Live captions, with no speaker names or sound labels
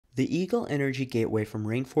The Eagle Energy Gateway from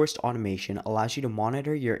Rainforest Automation allows you to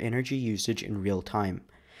monitor your energy usage in real time.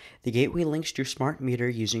 The gateway links to your smart meter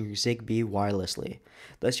using your Zigbee wirelessly,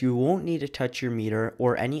 thus you won't need to touch your meter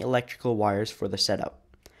or any electrical wires for the setup.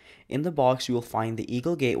 In the box you will find the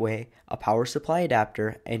Eagle Gateway, a power supply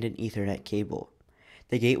adapter, and an Ethernet cable.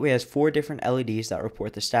 The gateway has 4 different LEDs that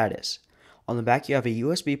report the status. On the back you have a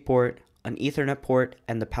USB port, an Ethernet port,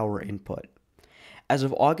 and the power input. As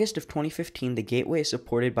of August of 2015, the gateway is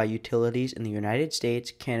supported by utilities in the United States,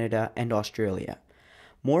 Canada, and Australia.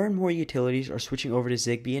 More and more utilities are switching over to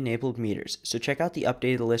Zigbee-enabled meters, so check out the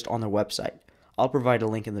updated list on their website. I'll provide a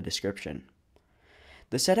link in the description.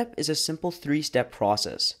 The setup is a simple 3-step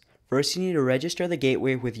process. First, you need to register the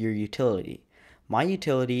gateway with your utility. My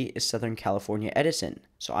utility is Southern California Edison,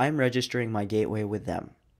 so I am registering my gateway with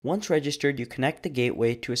them. Once registered, you connect the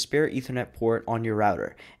gateway to a spare Ethernet port on your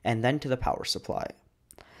router, and then to the power supply.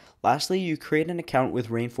 Lastly, you create an account with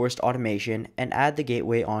Rainforest Automation and add the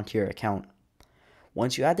gateway onto your account.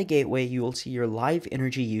 Once you add the gateway, you will see your live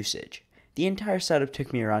energy usage. The entire setup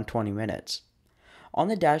took me around 20 minutes. On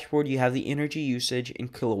the dashboard, you have the energy usage in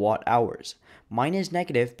kilowatt hours. Mine is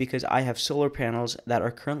negative because I have solar panels that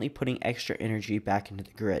are currently putting extra energy back into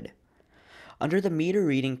the grid. Under the meter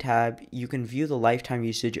reading tab, you can view the lifetime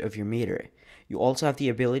usage of your meter. You also have the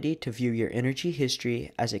ability to view your energy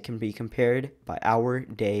history as it can be compared by hour,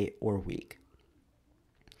 day, or week.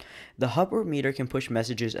 The hub or meter can push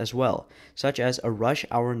messages as well, such as a rush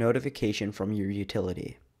hour notification from your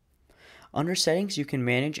utility. Under settings, you can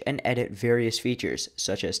manage and edit various features,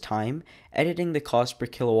 such as time, editing the cost per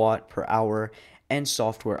kilowatt per hour, and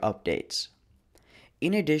software updates.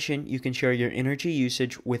 In addition, you can share your energy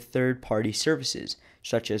usage with third-party services,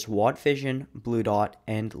 such as Watt Vision, Blue Dot,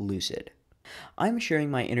 and Lucid. I'm sharing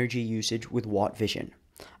my energy usage with Watt Vision.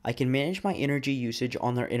 I can manage my energy usage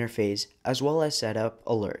on their interface as well as set up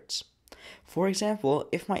alerts. For example,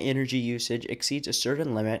 if my energy usage exceeds a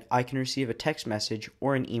certain limit, I can receive a text message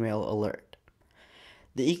or an email alert.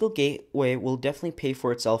 The Eagle Gateway will definitely pay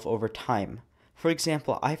for itself over time. For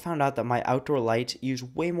example, I found out that my outdoor lights use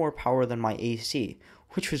way more power than my AC,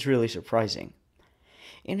 which was really surprising.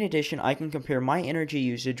 In addition, I can compare my energy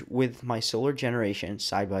usage with my solar generation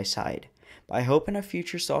side by side. I hope in a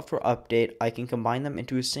future software update I can combine them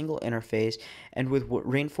into a single interface, and with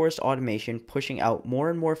Rainforest Automation pushing out more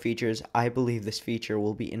and more features, I believe this feature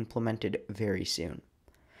will be implemented very soon.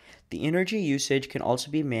 The energy usage can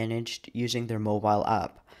also be managed using their mobile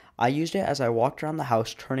app. I used it as I walked around the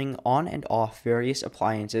house turning on and off various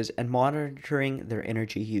appliances and monitoring their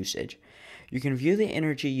energy usage. You can view the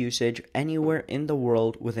energy usage anywhere in the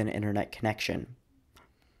world with an internet connection.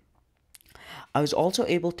 I was also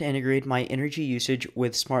able to integrate my energy usage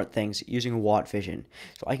with SmartThings using Watt Vision,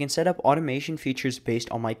 so I can set up automation features based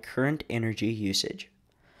on my current energy usage.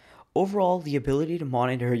 Overall, the ability to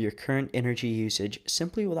monitor your current energy usage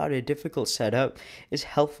simply without a difficult setup is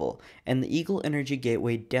helpful, and the Eagle Energy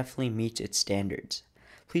Gateway definitely meets its standards.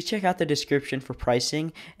 Please check out the description for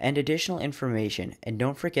pricing and additional information, and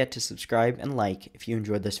don't forget to subscribe and like if you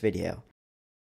enjoyed this video.